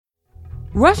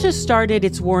Russia started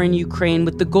its war in Ukraine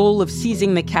with the goal of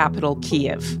seizing the capital,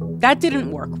 Kyiv. That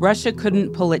didn't work. Russia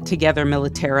couldn't pull it together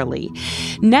militarily.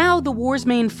 Now the war's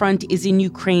main front is in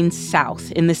Ukraine's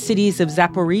south, in the cities of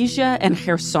Zaporizhia and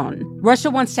Kherson. Russia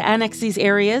wants to annex these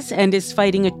areas and is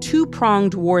fighting a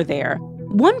two-pronged war there.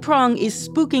 One prong is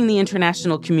spooking the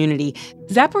international community.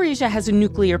 Zaporizhia has a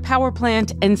nuclear power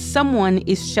plant, and someone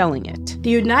is shelling it. The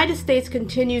United States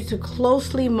continues to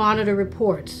closely monitor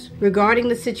reports regarding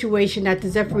the situation at the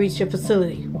Zaporizhia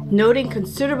facility, noting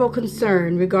considerable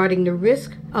concern regarding the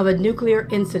risk of a nuclear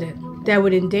incident that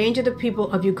would endanger the people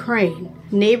of Ukraine,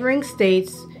 neighboring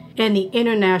states, and the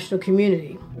international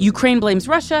community. Ukraine blames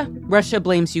Russia. Russia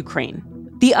blames Ukraine.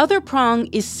 The other prong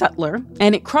is subtler,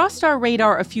 and it crossed our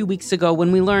radar a few weeks ago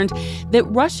when we learned that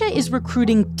Russia is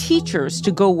recruiting teachers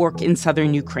to go work in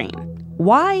southern Ukraine.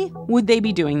 Why would they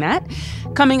be doing that?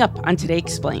 Coming up on Today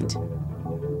Explained.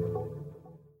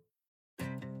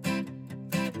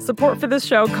 Support for this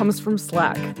show comes from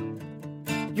Slack.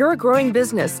 You're a growing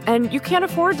business, and you can't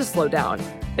afford to slow down.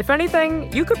 If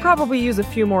anything, you could probably use a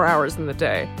few more hours in the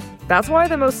day. That's why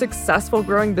the most successful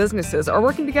growing businesses are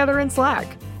working together in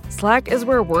Slack. Slack is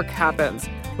where work happens,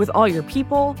 with all your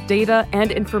people, data,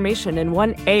 and information in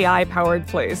one AI-powered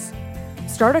place.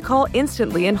 Start a call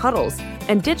instantly in huddles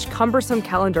and ditch cumbersome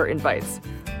calendar invites.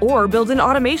 Or build an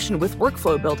automation with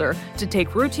Workflow Builder to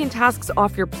take routine tasks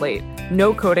off your plate.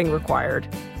 No coding required.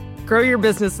 Grow your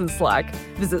business in Slack.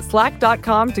 Visit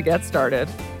slack.com to get started.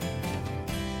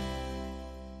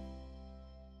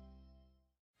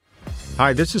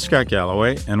 Hi, this is Scott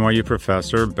Galloway, NYU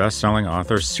professor, best-selling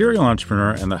author, serial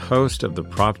entrepreneur, and the host of the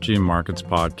Prop G Markets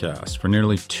podcast. For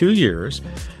nearly 2 years,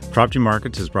 Prop G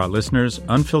Markets has brought listeners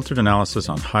unfiltered analysis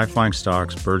on high-flying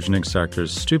stocks, burgeoning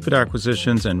sectors, stupid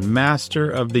acquisitions, and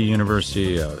master-of-the-universe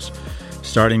CEOs.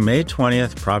 Starting May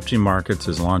 20th, Prop G Markets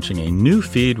is launching a new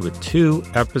feed with 2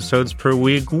 episodes per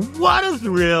week. What a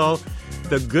thrill!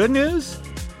 The good news?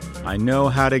 I know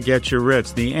how to get you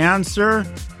rich. The answer?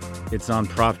 It's on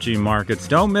Prop G Markets.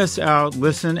 Don't miss out.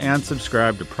 Listen and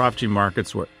subscribe to Prop G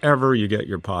Markets wherever you get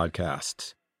your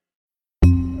podcasts.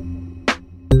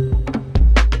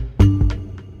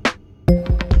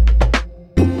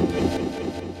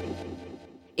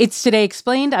 It's Today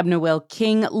Explained. I'm Noel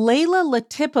King. Leila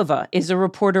Latipova is a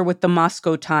reporter with the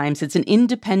Moscow Times. It's an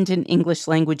independent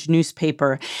English-language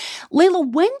newspaper. Leila,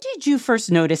 when did you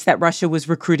first notice that Russia was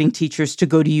recruiting teachers to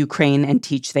go to Ukraine and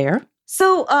teach there?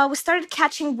 So we started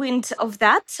catching wind of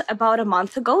that about a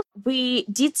month ago. We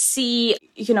did see,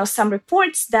 some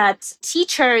reports that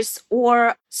teachers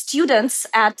or students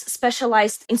at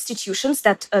specialized institutions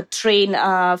that train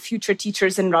future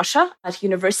teachers in Russia at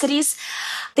universities,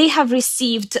 they have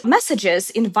received messages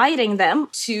inviting them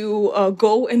to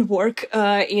go and work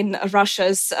in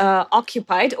Russia's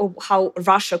occupied, or how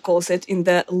Russia calls it, in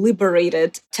the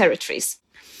liberated territories.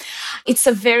 It's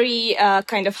a very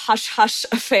kind of hush-hush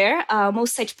affair.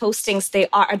 Most such postings, they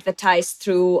are advertised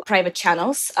through private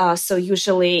channels. So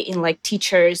usually in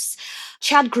teachers'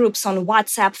 chat groups on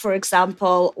WhatsApp, for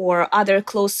example, or other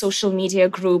close social media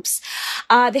groups.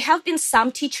 There have been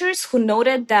some teachers who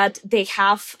noted that they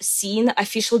have seen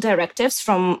official directives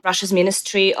from Russia's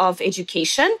Ministry of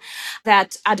Education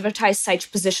that advertise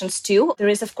such positions too. There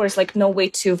is, of course, no way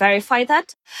to verify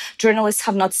that. Journalists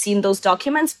have not seen those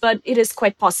documents, but it is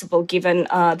quite possible given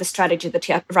the strategy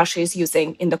that Russia is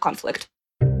using in the conflict.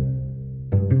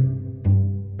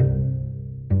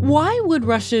 Why would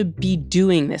Russia be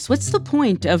doing this? What's the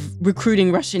point of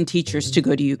recruiting Russian teachers to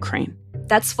go to Ukraine?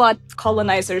 That's what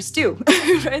colonizers do,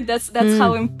 right?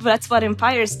 That's what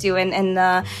empires do.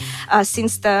 And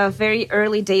since the very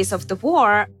early days of the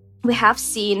war, we have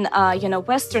seen,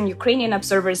 Western Ukrainian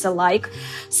observers alike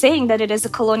saying that it is a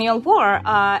colonial war,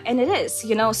 and it is.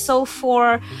 So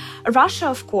for Russia,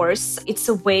 of course, it's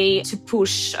a way to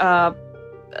push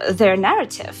their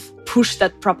narrative, push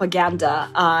that propaganda,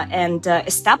 and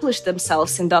establish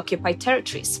themselves in the occupied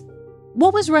territories.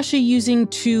 What was Russia using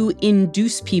to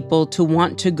induce people to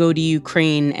want to go to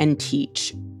Ukraine and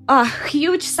teach?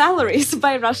 Huge salaries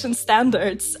by Russian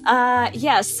standards.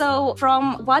 So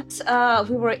from what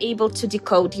we were able to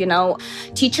decode,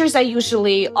 teachers are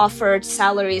usually offered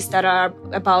salaries that are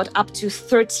about up to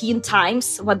 13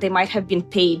 times what they might have been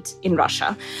paid in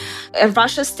Russia.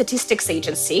 Russia's statistics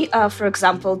agency, for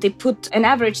example, they put an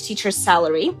average teacher's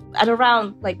salary at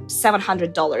around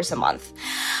 $700 a month.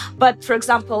 But for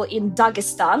example, in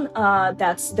Dagestan,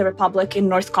 that's the republic in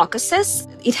North Caucasus,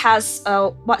 it has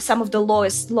some of the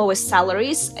lowest lowest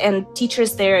salaries, and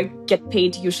teachers there get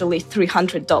paid usually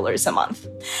 $300 a month.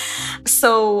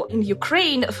 So in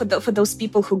Ukraine, for those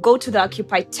people who go to the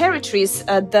occupied territories,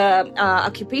 the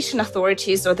occupation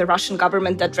authorities or the Russian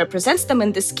government that represents them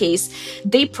in this case,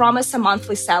 they promise a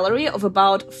monthly salary of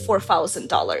about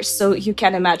 $4,000. So you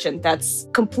can imagine that's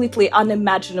completely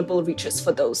unimaginable reaches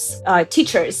for those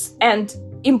teachers. And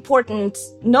important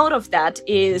note of that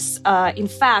is, in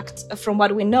fact, from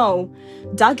what we know,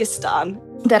 Dagestan,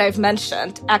 that I've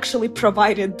mentioned, actually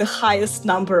provided the highest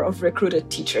number of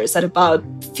recruited teachers at about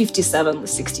 57 to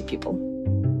 60 people.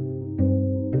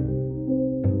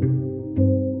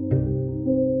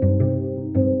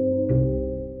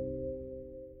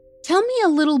 Tell me a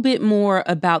little bit more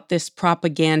about this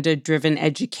propaganda-driven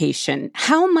education.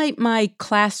 How might my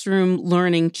classroom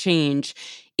learning change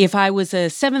if I was a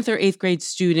 7th or 8th grade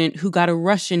student who got a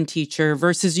Russian teacher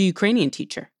versus a Ukrainian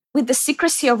teacher? With the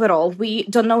secrecy of it all, we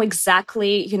don't know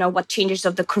exactly, what changes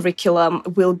of the curriculum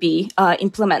will be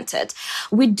implemented.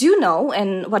 We do know, and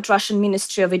what Russian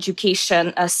Ministry of Education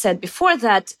said before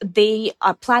that, they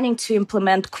are planning to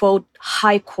implement, quote,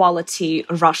 high-quality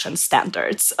Russian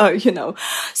standards,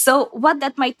 So what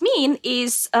that might mean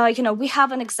is, we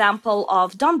have an example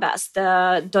of Donbass, the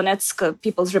Donetsk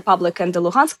People's Republic and the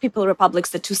Luhansk People's Republic,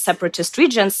 the two separatist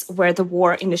regions where the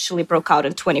war initially broke out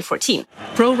in 2014.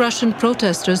 Pro-Russian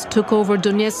protesters took over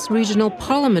Donetsk's regional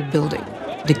parliament building,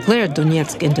 declared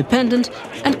Donetsk independent,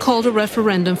 and called a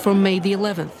referendum for May the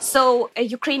 11th. So a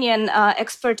Ukrainian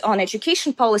expert on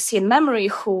education policy and memory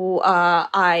who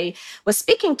I was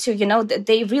speaking to,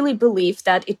 they really believe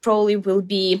that it probably will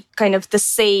be kind of the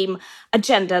same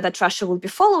agenda that Russia will be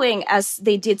following as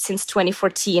they did since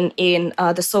 2014 in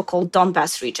the so-called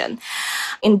Donbass region.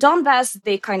 In Donbass,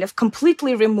 they kind of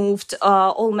completely removed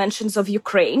all mentions of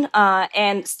Ukraine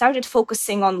and started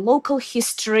focusing on local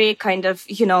history, kind of,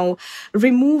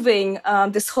 removing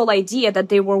this whole idea that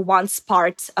they were once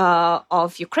part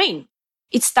of Ukraine.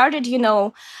 It started,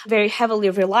 very heavily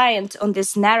reliant on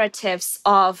these narratives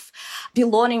of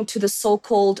belonging to the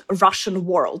so-called Russian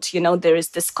world. There is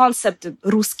this concept,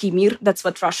 Ruski Mir, that's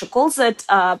what Russia calls it,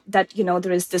 that,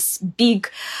 there is this big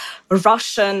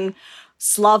Russian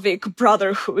Slavic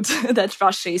brotherhood that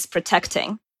Russia is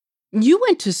protecting. You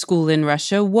went to school in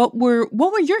Russia. What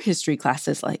were your history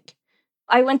classes like?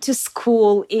 I went to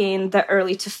school in the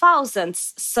early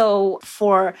 2000s, so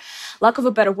for lack of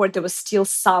a better word, there was still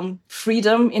some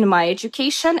freedom in my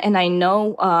education. And I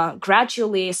know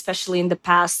gradually, especially in the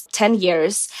past 10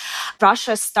 years,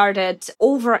 Russia started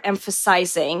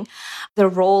overemphasizing the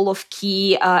role of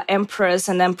key emperors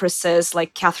and empresses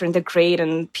like Catherine the Great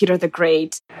and Peter the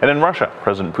Great. And in Russia,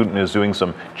 President Putin is doing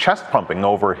some chest pumping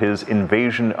over his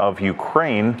invasion of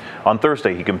Ukraine. On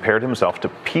Thursday, he compared himself to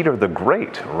Peter the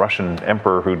Great, a Russian emperor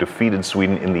who defeated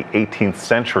Sweden in the 18th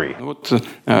century.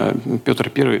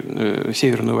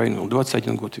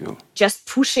 Just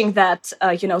pushing that,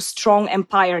 strong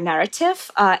empire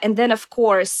narrative. And then, of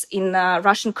course, in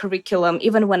Russian curriculum,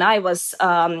 even when I was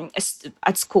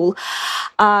at school,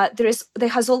 there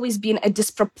has always been a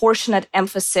disproportionate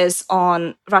emphasis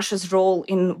on Russia's role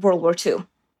in World War II,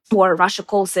 or Russia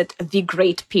calls it the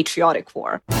Great Patriotic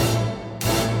War.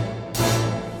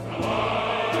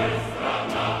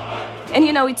 And,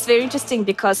 it's very interesting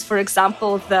because, for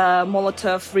example, the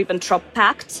Molotov-Ribbentrop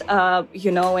Pact,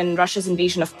 and Russia's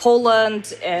invasion of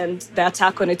Poland and the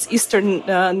attack on its eastern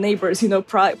neighbors,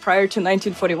 prior to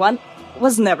 1941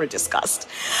 was never discussed.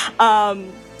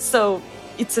 So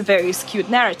it's a very skewed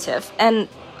narrative.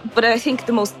 But I think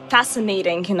the most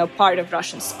fascinating, part of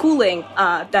Russian schooling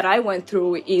that I went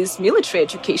through is military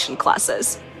education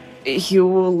classes. You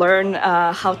learn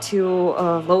how to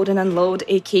load and unload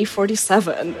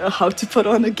AK-47, how to put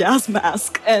on a gas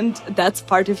mask, and that's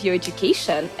part of your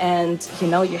education. And,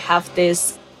 you have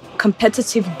these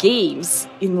competitive games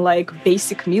in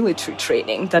basic military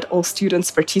training that all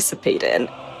students participate in.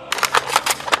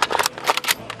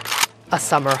 A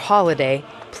summer holiday,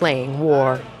 playing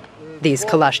war. These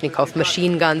Kalashnikov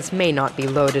machine guns may not be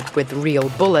loaded with real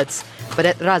bullets, but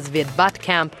at Razvedbat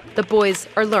camp, the boys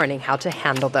are learning how to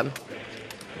handle them.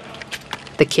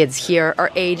 The kids here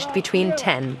are aged between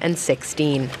 10 and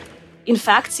 16. In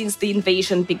fact, since the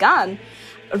invasion began,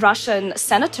 Russian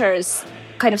senators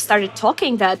kind of started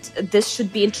talking that this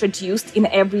should be introduced in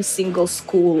every single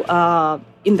school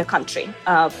in the country.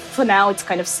 For now, it's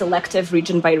kind of selective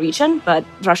region by region, but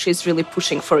Russia is really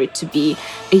pushing for it to be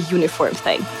a uniform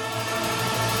thing.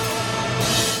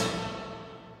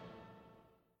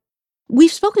 We've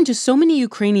spoken to so many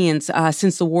Ukrainians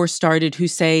since the war started who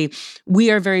say, we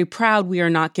are very proud, we are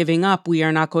not giving up, we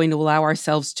are not going to allow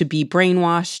ourselves to be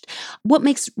brainwashed. What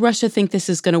makes Russia think this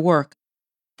is going to work?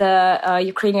 the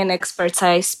Ukrainian experts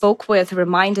I spoke with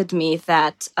reminded me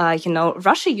that,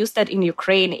 Russia used that in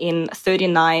Ukraine in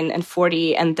 39 and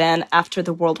 40. And then after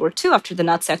the World War II, after the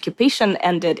Nazi occupation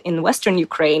ended in Western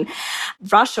Ukraine,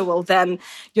 Russia will then,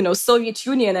 Soviet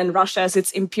Union and Russia as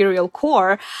its imperial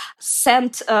core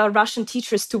sent Russian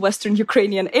teachers to Western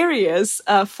Ukrainian areas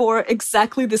for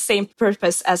exactly the same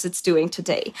purpose as it's doing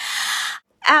today.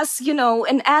 As,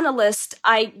 an analyst,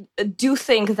 I do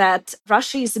think that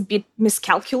Russia is a bit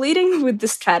miscalculating with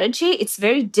this strategy. It's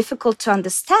very difficult to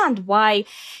understand why,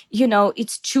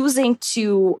 it's choosing to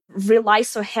rely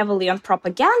so heavily on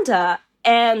propaganda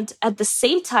and at the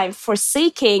same time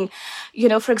forsaking,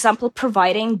 for example,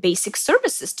 providing basic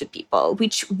services to people,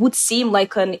 which would seem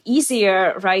like an easier,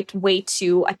 way to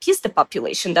appease the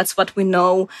population. That's what we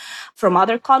know from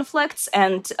other conflicts.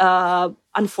 And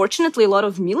unfortunately, a lot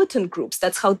of militant groups,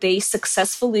 that's how they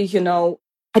successfully,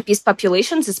 appease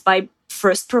populations, is by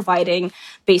first providing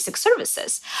basic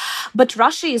services. But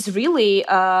Russia is really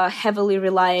heavily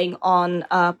relying on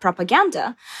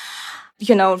propaganda.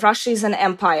 Russia is an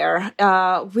empire.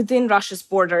 Within Russia's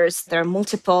borders, there are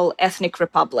multiple ethnic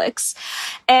republics.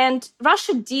 And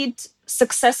Russia did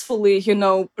successfully,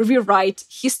 rewrite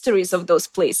histories of those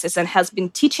places and has been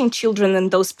teaching children in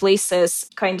those places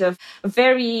kind of a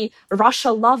very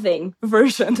Russia-loving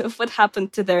version of what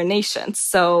happened to their nations.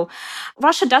 So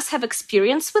Russia does have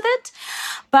experience with it,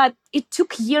 but it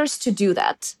took years to do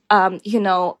that.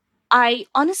 I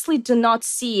honestly do not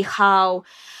see how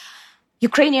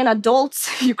Ukrainian adults,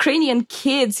 Ukrainian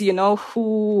kids,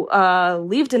 who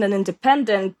lived in an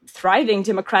independent, thriving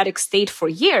democratic state for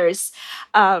years,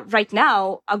 right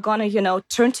now are gonna,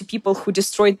 turn to people who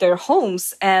destroyed their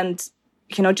homes and,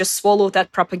 just swallow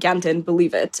that propaganda and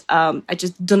believe it. I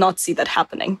just do not see that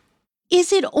happening.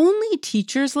 Is it only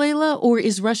teachers, Leila, or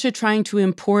is Russia trying to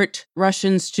import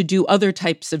Russians to do other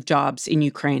types of jobs in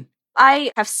Ukraine?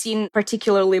 I have seen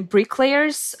particularly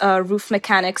bricklayers, roof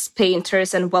mechanics,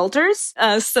 painters, and welders.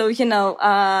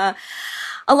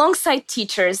 Alongside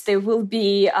teachers, there will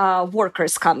be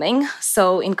workers coming.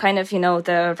 So in kind of,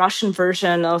 the Russian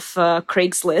version of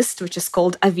Craigslist, which is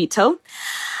called Avito,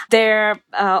 there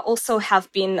also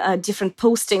have been different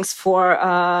postings for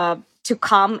to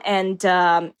come and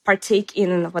partake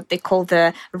in what they call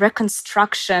the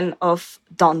reconstruction of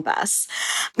Donbass.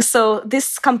 So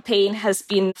this campaign has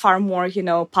been far more,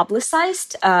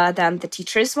 publicized than the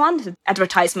teachers one. The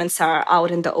advertisements are out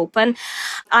in the open.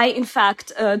 I, in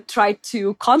fact, tried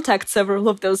to contact several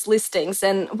of those listings.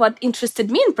 And what interested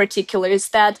me in particular is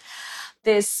that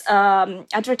these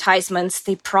advertisements,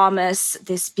 they promise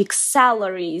these big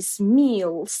salaries,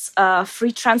 meals,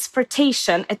 free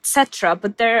transportation, etc.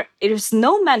 But there is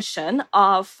no mention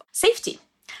of safety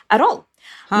at all.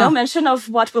 No mention of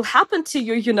what will happen to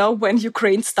you, when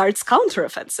Ukraine starts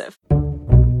counteroffensive.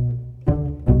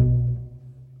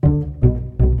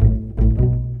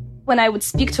 When I would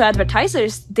speak to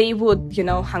advertisers, they would,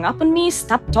 hang up on me,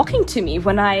 stop talking to me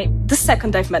the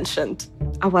second I've mentioned,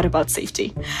 what about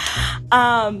safety?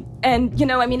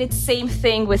 It's same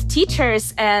thing with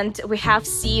teachers. And we have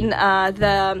seen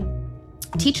the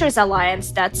Teachers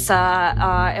Alliance, that's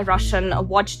a Russian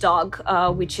watchdog,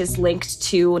 which is linked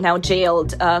to now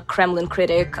jailed Kremlin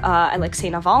critic Alexei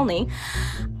Navalny.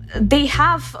 They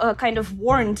have kind of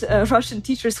warned Russian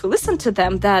teachers who listen to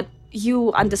them that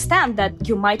you understand that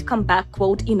you might come back,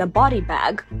 quote, in a body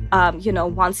bag,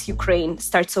 once Ukraine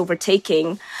starts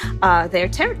overtaking their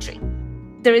territory.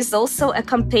 There is also a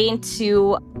campaign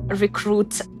to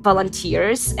recruit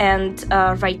volunteers. And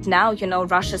right now,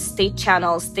 Russia's state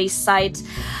channels, they cite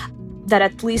that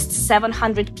at least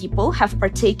 700 people have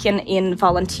partaken in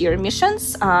volunteer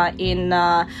missions in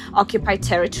occupied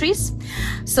territories.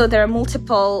 So there are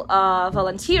multiple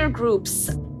volunteer groups.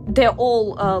 They're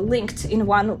all linked in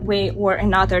one way or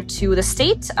another to the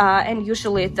state and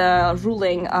usually the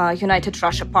ruling United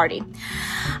Russia Party.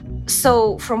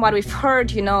 So from what we've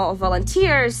heard, of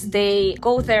volunteers, they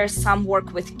go there, some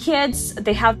work with kids.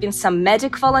 There have been some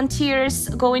medic volunteers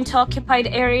going to occupied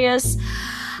areas.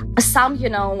 Some,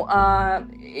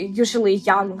 usually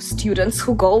young students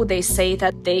who go, they say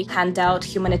that they hand out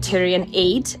humanitarian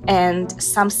aid, and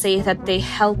some say that they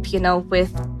help,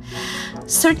 with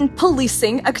certain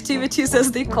policing activities,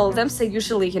 as they call them. So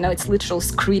usually, it's literal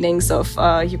screenings of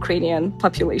Ukrainian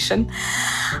population.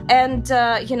 And,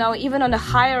 even on a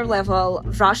higher level,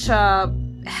 Russia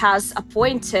has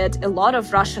appointed a lot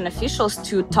of Russian officials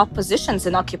to top positions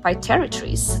in occupied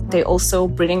territories. They also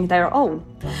bring their own.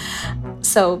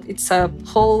 So it's a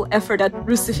whole effort at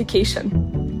Russification.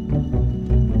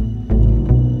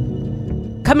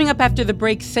 Coming up after the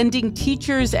break, sending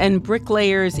teachers and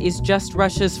bricklayers is just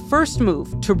Russia's first move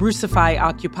to Russify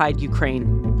occupied Ukraine.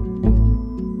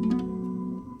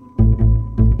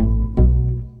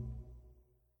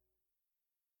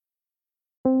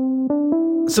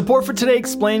 Support for Today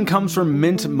Explained comes from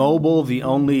Mint Mobile, the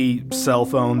only cell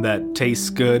phone that tastes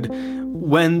good.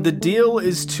 When the deal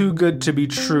is too good to be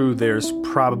true, there's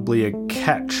probably a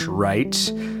catch,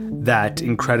 right? That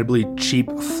incredibly cheap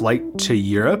flight to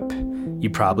Europe? You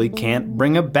probably can't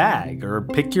bring a bag or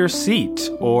pick your seat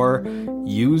or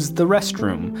use the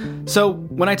restroom. So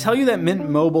when I tell you that Mint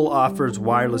Mobile offers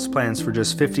wireless plans for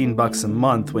just $15 a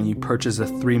month when you purchase a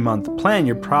 3-month plan,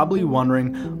 you're probably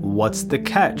wondering, what's the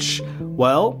catch?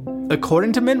 Well,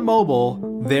 according to Mint Mobile,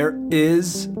 there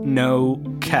is no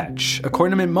catch.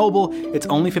 According to Mint Mobile, it's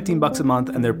only $15 a month,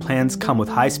 and their plans come with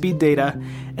high-speed data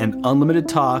and unlimited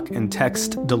talk and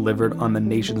text delivered on the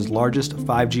nation's largest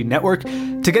 5G network.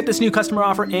 To get this new customer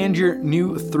offer and your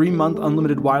new 3-month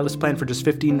unlimited wireless plan for just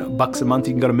 $15 a month,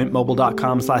 you can go to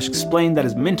mintmobile.com/explain. That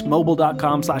is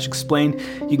mintmobile.com/explain.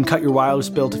 You can cut your wireless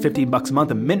bill to $15 a month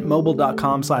at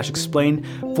mintmobile.com/explain.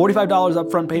 $45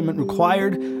 upfront payment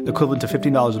required, equivalent to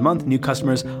 $15 a month. New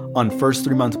customers on first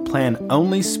 3-month plan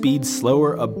only. Speed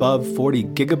slower above 40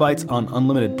 gigabytes on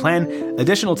unlimited plan.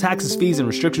 Additional taxes, fees, and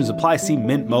restrictions apply. See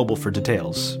Mint Mobile for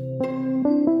details.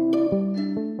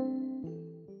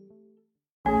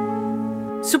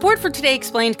 Support for Today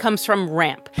Explained comes from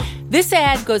Ramp. This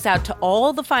ad goes out to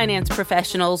all the finance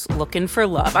professionals looking for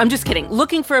love. I'm just kidding.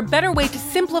 Looking for a better way to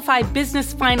simplify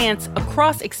business finance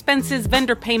across expenses,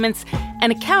 vendor payments,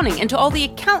 and accounting. And to all the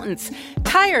accountants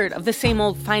tired of the same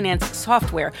old finance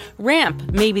software,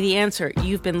 Ramp may be the answer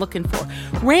you've been looking for.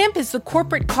 Ramp is the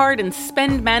corporate card and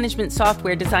spend management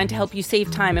software designed to help you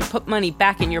save time and put money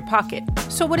back in your pocket.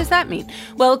 So what does that mean?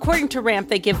 Well, according to Ramp,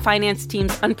 they give finance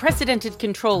teams unprecedented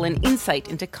control and insight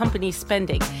into company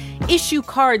spending, issue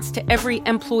cards to every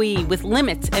employee with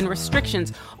limits and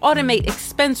restrictions, automate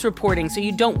expense reporting so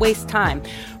you don't waste time.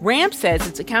 Ramp says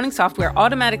its accounting software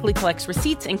automatically collects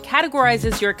receipts and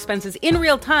categorizes your expenses in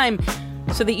real time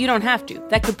so that you don't have to.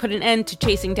 That could put an end to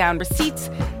chasing down receipts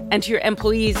and to your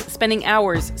employees spending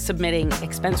hours submitting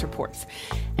expense reports.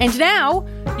 And now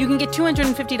you can get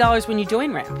 $250 when you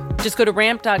join Ramp. Just go to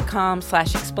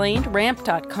ramp.com/explained,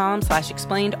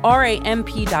 ramp.com/explained,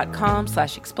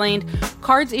 ramp.com/explained.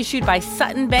 Cards issued by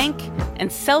Sutton Bank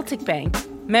and Celtic Bank,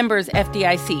 members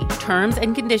FDIC. Terms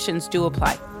and conditions do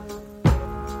apply.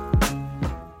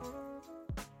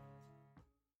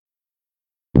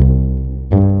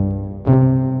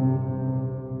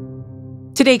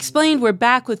 Today Explained, we're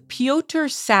back with Piotr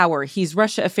Sauer. He's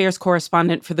Russia affairs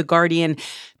correspondent for The Guardian.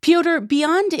 Piotr,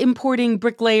 beyond importing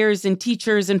bricklayers and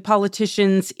teachers and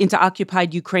politicians into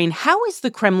occupied Ukraine, how is the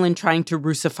Kremlin trying to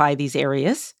Russify these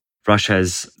areas? Russia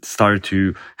has started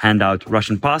to hand out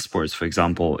Russian passports, for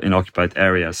example, in occupied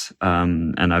areas.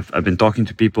 And I've been talking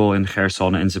to people in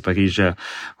Kherson and Zaporizhzhia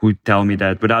who tell me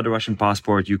that without a Russian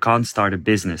passport, you can't start a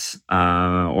business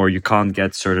or you can't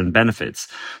get certain benefits.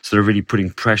 So they're really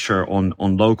putting pressure on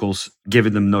locals,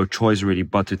 giving them no choice really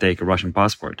but to take a Russian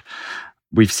passport.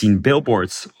 We've seen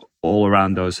billboards all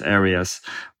around those areas,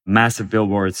 massive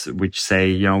billboards which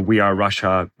say, we are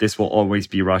Russia, this will always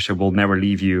be Russia, we'll never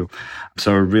leave you.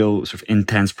 So a real sort of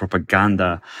intense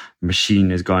propaganda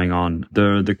machine is going on.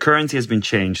 The currency has been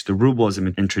changed, the ruble has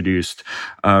been introduced,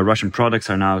 Russian products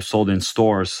are now sold in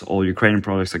stores, all Ukrainian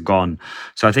products are gone.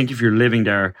 So I think if you're living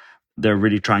there, they're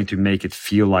really trying to make it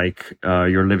feel like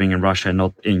you're living in Russia and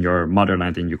not in your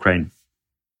motherland in Ukraine.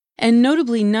 And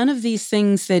notably, none of these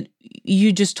things that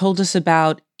you just told us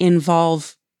about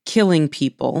involve killing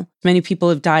people. Many people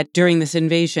have died during this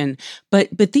invasion, but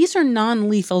these are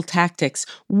non-lethal tactics.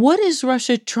 What is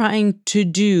Russia trying to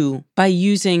do by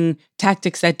using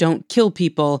tactics that don't kill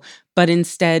people, but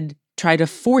instead try to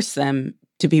force them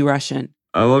to be Russian?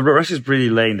 Well, Russia's really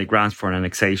laying the grounds for an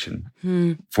annexation,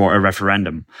 for a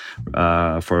referendum,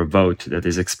 for a vote that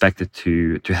is expected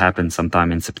to happen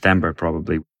sometime in September,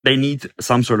 probably. They need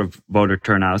some sort of voter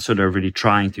turnout, so they're really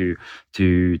trying to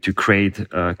create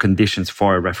conditions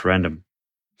for a referendum.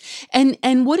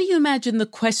 And what do you imagine the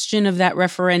question of that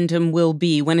referendum will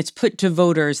be? When it's put to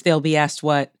voters, they'll be asked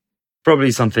what?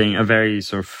 Probably something, a very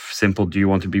sort of simple, do you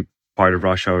want to be part of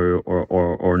Russia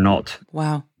or not?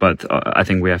 Wow. But I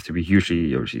think we have to be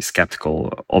hugely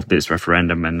skeptical of this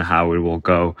referendum and how it will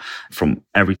go. From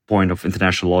every point of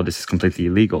international law, this is completely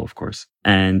illegal, of course.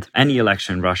 And any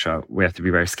election in Russia, we have to be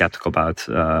very skeptical about.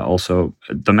 Also,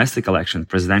 domestic elections,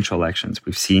 presidential elections.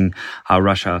 We've seen how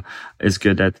Russia is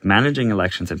good at managing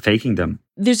elections and faking them.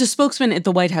 There's a spokesman at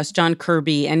the White House, John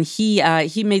Kirby, and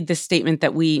he made this statement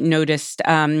that we noticed.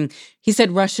 He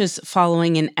said Russia's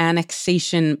following an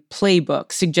annexation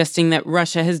playbook, suggesting that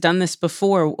Russia has done this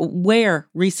before. Where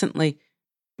recently?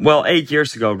 Well, 8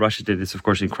 years ago, Russia did this, of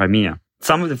course, in Crimea.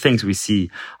 Some of the things we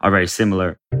see are very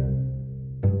similar.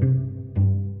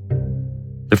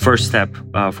 The first step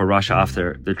for Russia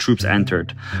after the troops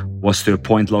entered was to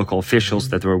appoint local officials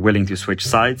that were willing to switch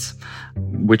sides,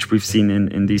 which we've seen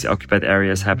in these occupied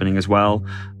areas happening as well.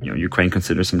 Ukraine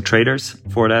considers some traitors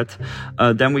for that.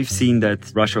 Then we've seen that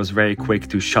Russia was very quick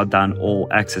to shut down all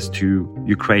access to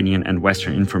Ukrainian and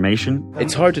Western information.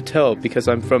 It's hard to tell because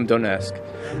I'm from Donetsk.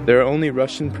 There are only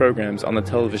Russian programs on the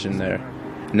television there.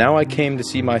 Now I came to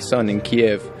see my son in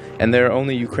Kiev, and there are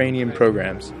only Ukrainian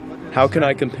programs. How can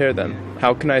I compare them?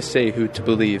 How can I say who to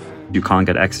believe? You can't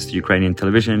get access to Ukrainian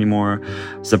television anymore.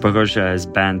 Zaporozhye has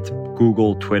banned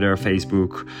Google, Twitter,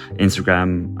 Facebook,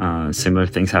 Instagram. Similar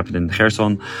things happened in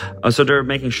Kherson. So they're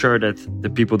making sure that the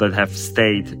people that have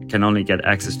stayed can only get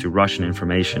access to Russian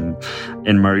information.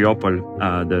 In Mariupol,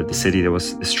 the city that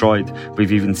was destroyed,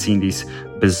 we've even seen these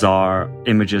bizarre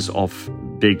images of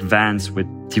big vans with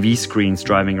TV screens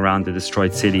driving around the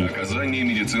destroyed city.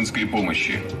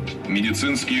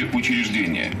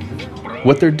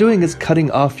 What they're doing is cutting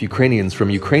off Ukrainians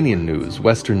from Ukrainian news,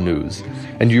 Western news,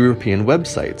 and European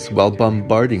websites while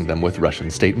bombarding them with Russian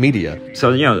state media.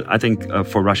 So, I think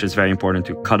for Russia it's very important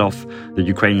to cut off the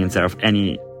Ukrainians out of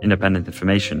any independent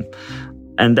information.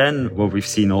 And then what we've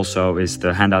seen also is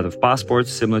the handout of passports,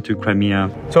 similar to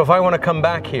Crimea. So if I want to come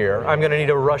back here, I'm going to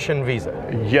need a Russian visa?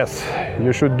 Yes,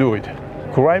 you should do it.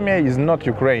 Crimea is not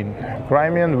Ukraine.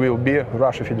 Crimean will be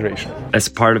Russia Federation. As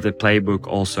part of the playbook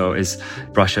also is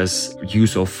Russia's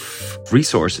use of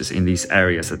resources in these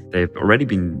areas that they've already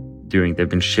been doing. They've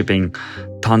been shipping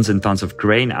tons and tons of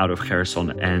grain out of Kherson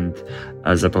and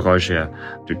Zaporozhye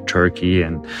to Turkey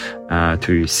and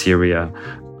to Syria.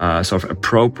 Sort of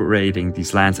appropriating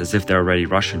these lands as if they're already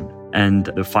Russian. And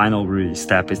the final really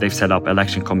step is they've set up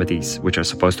election committees which are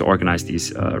supposed to organize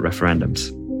these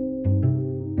referendums.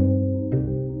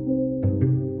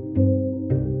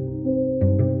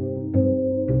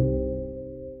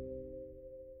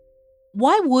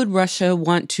 Why would Russia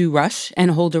want to rush and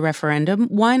hold a referendum?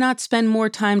 Why not spend more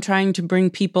time trying to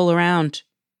bring people around?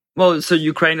 Well, so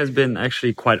Ukraine has been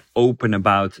actually quite open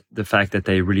about the fact that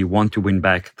they really want to win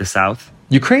back the South.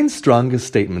 Ukraine's strongest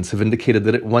statements have indicated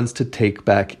that it wants to take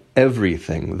back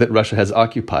everything that Russia has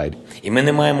occupied. І ми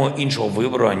не маємо іншого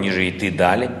вибору, ніж йти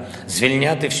далі,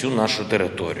 звільняти всю нашу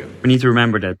територію. We need to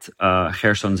remember that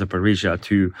Kherson, Zaporizhzhia,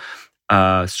 two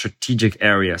strategic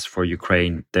areas for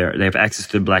Ukraine. They have access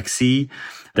to the Black Sea.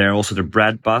 They're also the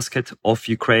breadbasket of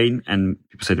Ukraine, and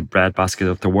people say the breadbasket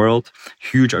of the world.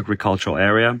 Huge agricultural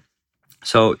area.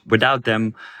 So without them,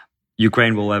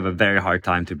 Ukraine will have a very hard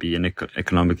time to be an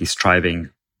economically striving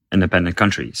independent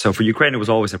country. So for Ukraine, it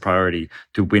was always a priority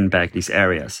to win back these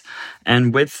areas.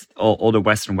 And with all the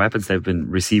Western weapons they've been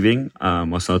receiving,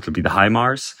 most notably the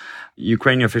HIMARS,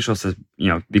 Ukrainian officials are,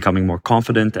 becoming more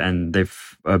confident, and they've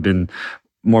been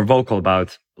more vocal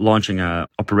about launching an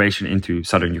operation into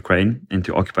southern Ukraine,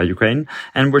 into occupied Ukraine.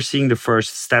 And we're seeing the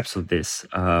first steps of this.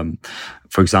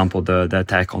 For example, the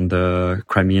attack on the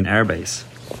Crimean airbase.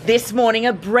 This morning,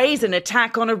 a brazen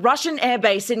attack on a Russian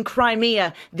airbase in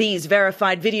Crimea. These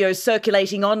verified videos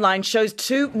circulating online shows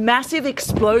two massive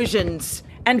explosions.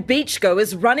 And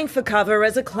beachgoers running for cover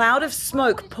as a cloud of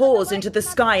smoke pours into the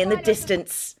sky in the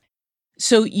distance.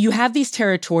 So you have these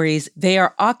territories. They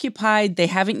are occupied. They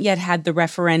haven't yet had the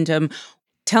referendum.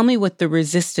 Tell me what the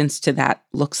resistance to that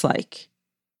looks like.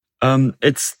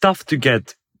 It's tough to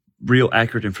get real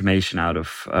accurate information out of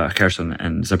Kherson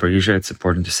and Zaporizhzhia. It's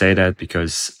important to say that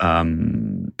because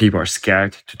people are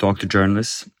scared to talk to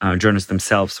journalists. Journalists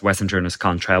themselves, Western journalists,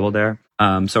 can't travel there.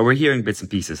 So we're hearing bits and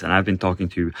pieces, and I've been talking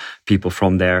to people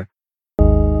from there.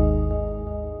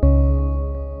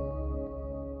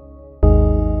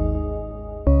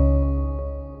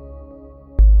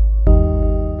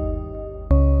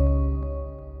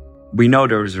 We know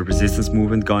there is a resistance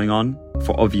movement going on.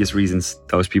 For obvious reasons,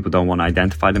 those people don't want to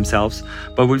identify themselves.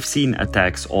 But we've seen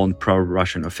attacks on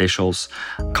pro-Russian officials,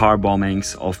 car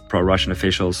bombings of pro-Russian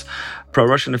officials.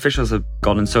 Pro-Russian officials have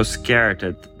gotten so scared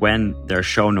that when they're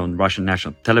shown on Russian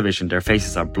national television, their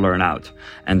faces are blurred out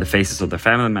and the faces of their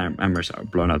family members are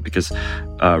blown out because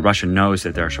Russia knows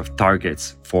that they're sort of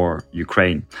targets for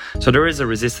Ukraine. So there is a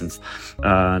resistance.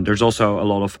 There's also a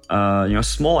lot of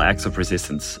small acts of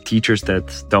resistance. Teachers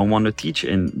that don't want to teach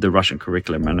in the Russian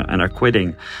curriculum and are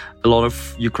quitting. A lot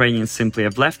of Ukrainians simply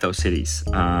have left those cities.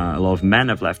 A lot of men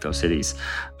have left those cities.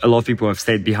 A lot of people who have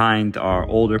stayed behind are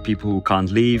older people who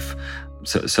can't leave.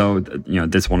 So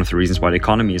that's one of the reasons why the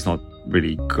economy is not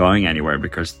really going anywhere,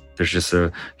 because there's just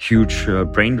a huge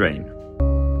brain drain.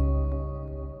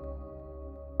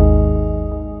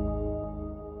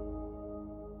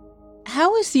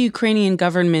 How is the Ukrainian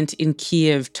government in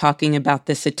Kyiv talking about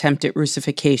this attempt at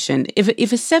Russification? If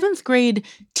a 7th grade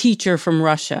teacher from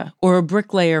Russia or a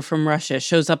bricklayer from Russia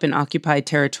shows up in occupied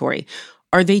territory,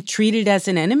 are they treated as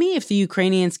an enemy if the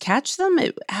Ukrainians catch them?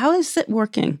 How is it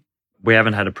working? We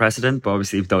haven't had a precedent, but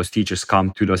obviously if those teachers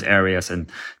come to those areas and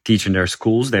teach in their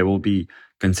schools, they will be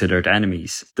considered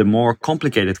enemies. The more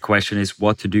complicated question is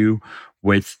what to do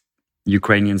with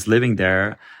Ukrainians living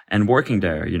there and working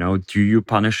there. Do you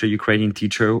punish a Ukrainian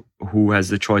teacher who has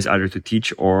the choice either to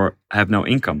teach or have no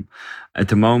income? At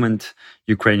the moment,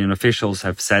 Ukrainian officials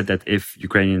have said that if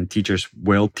Ukrainian teachers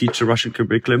will teach the Russian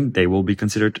curriculum, they will be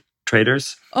considered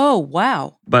traitors. Oh,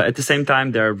 wow. But at the same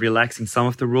time, they're relaxing some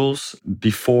of the rules.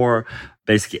 Before,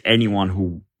 basically anyone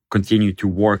who continued to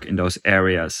work in those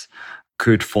areas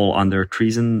could fall under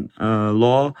treason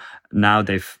law. Now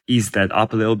they've eased that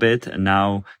up a little bit, and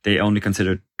now they only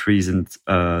consider treason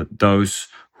those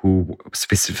who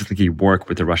specifically work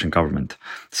with the Russian government.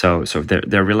 So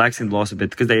they're relaxing the laws a bit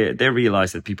because they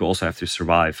realize that people also have to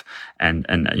survive and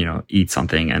eat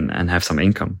something and have some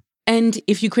income. And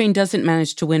if Ukraine doesn't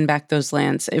manage to win back those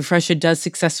lands, if Russia does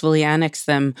successfully annex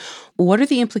them, what are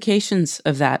the implications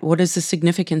of that? What is the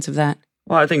significance of that?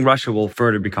 Well, I think Russia will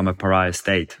further become a pariah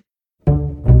state.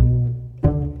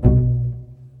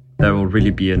 There will really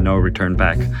be a no return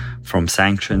back from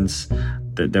sanctions.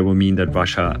 That will mean that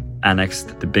Russia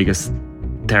annexed the biggest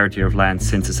territory of land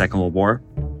since the Second World War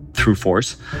through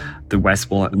force. The West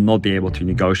will not be able to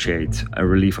negotiate a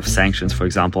relief of sanctions, for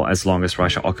example, as long as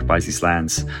Russia occupies these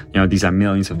lands. These are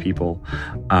millions of people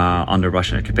under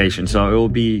Russian occupation. So it will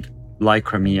be like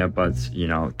Crimea, but,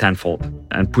 tenfold,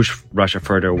 and push Russia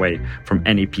further away from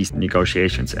any peace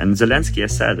negotiations. And Zelensky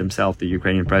has said himself, the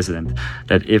Ukrainian president,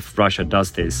 that if Russia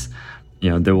does this,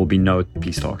 there will be no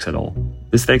peace talks at all.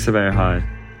 The stakes are very high.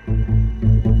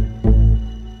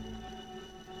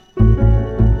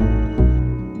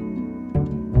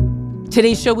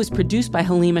 Today's show was produced by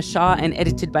Halima Shah and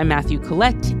edited by Matthew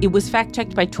Collette. It was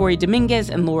fact-checked by Tori Dominguez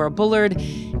and Laura Bullard,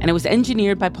 and it was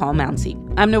engineered by Paul Mounsey.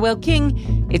 I'm Noel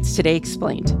King. It's Today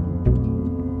Explained.